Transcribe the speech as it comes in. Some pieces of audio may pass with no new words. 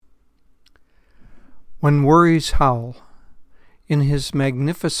When Worries Howl. In his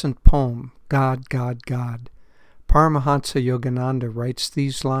magnificent poem, God, God, God, Paramahansa Yogananda writes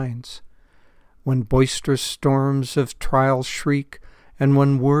these lines: When boisterous storms of trial shriek, and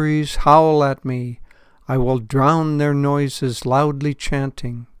when worries howl at me, I will drown their noises loudly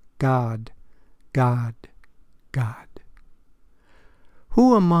chanting, God, God, God.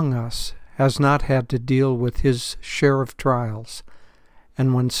 Who among us has not had to deal with his share of trials?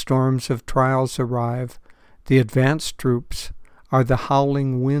 And when storms of trials arrive, the advance troops are the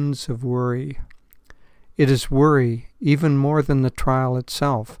howling winds of worry. It is worry, even more than the trial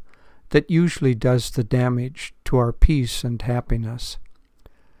itself, that usually does the damage to our peace and happiness.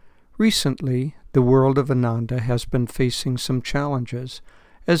 Recently, the world of Ananda has been facing some challenges,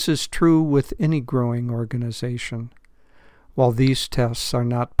 as is true with any growing organization. While these tests are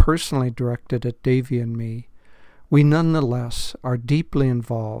not personally directed at Devi and me, we nonetheless are deeply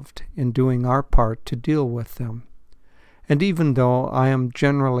involved in doing our part to deal with them. And even though I am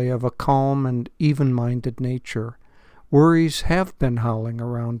generally of a calm and even-minded nature, worries have been howling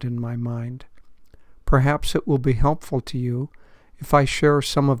around in my mind. Perhaps it will be helpful to you if I share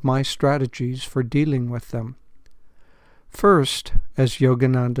some of my strategies for dealing with them. First, as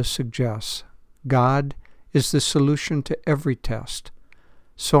Yogananda suggests, God is the solution to every test.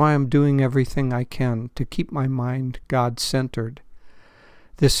 So I am doing everything I can to keep my mind God-centered.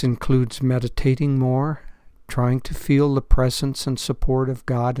 This includes meditating more, trying to feel the presence and support of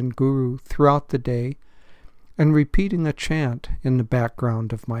God and Guru throughout the day, and repeating a chant in the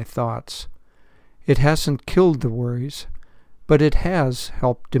background of my thoughts. It hasn't killed the worries, but it has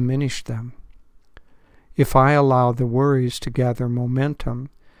helped diminish them. If I allow the worries to gather momentum,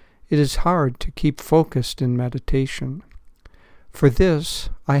 it is hard to keep focused in meditation. For this,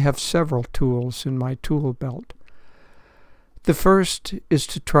 I have several tools in my tool belt. The first is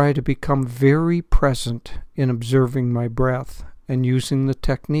to try to become very present in observing my breath and using the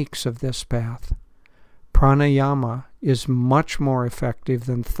techniques of this path. Pranayama is much more effective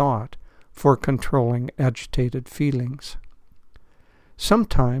than thought for controlling agitated feelings.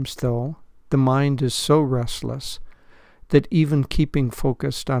 Sometimes, though, the mind is so restless that even keeping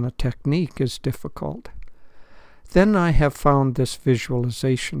focused on a technique is difficult. Then I have found this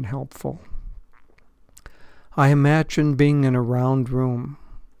visualization helpful. I imagine being in a round room,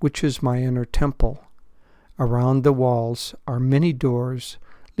 which is my inner temple. Around the walls are many doors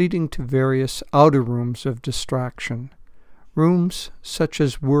leading to various outer rooms of distraction, rooms such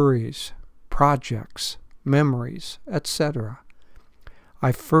as worries, projects, memories, etc.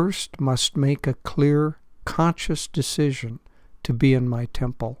 I first must make a clear, conscious decision to be in my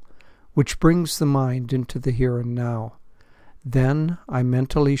temple, which brings the mind into the here and now. Then I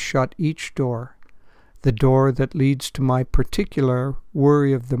mentally shut each door. The door that leads to my particular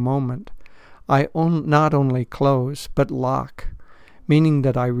worry of the moment, I not only close, but lock, meaning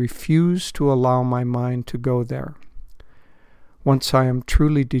that I refuse to allow my mind to go there. Once I am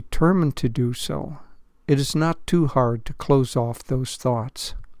truly determined to do so, it is not too hard to close off those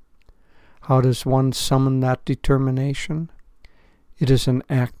thoughts. How does one summon that determination? It is an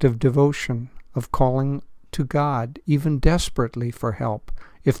act of devotion, of calling to God, even desperately for help,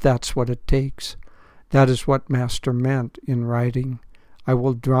 if that's what it takes. That is what Master meant in writing, I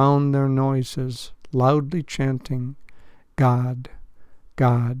will drown their noises, loudly chanting, God,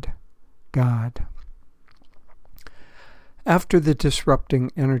 God, God. After the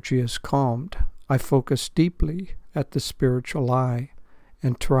disrupting energy is calmed, I focus deeply at the spiritual eye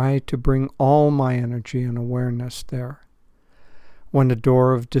and try to bring all my energy and awareness there. When a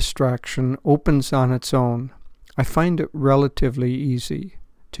door of distraction opens on its own, I find it relatively easy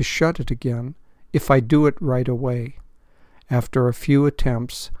to shut it again if I do it right away. After a few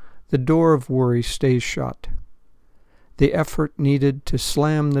attempts, the door of worry stays shut. The effort needed to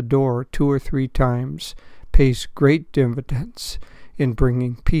slam the door 2 or 3 times pays great dividends in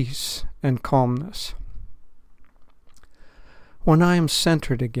bringing peace and calmness. When I am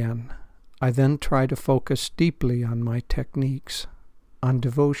centered again, I then try to focus deeply on my techniques, on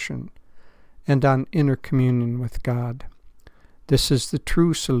devotion, and on inner communion with God. This is the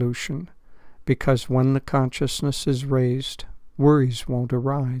true solution, because when the consciousness is raised, worries won't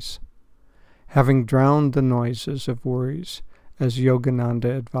arise. Having drowned the noises of worries, as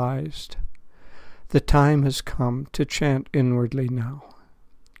Yogananda advised, the time has come to chant inwardly now,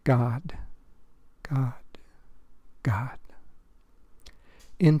 God, God, God.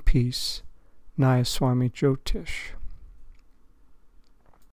 In peace, Nayaswami Jyotish.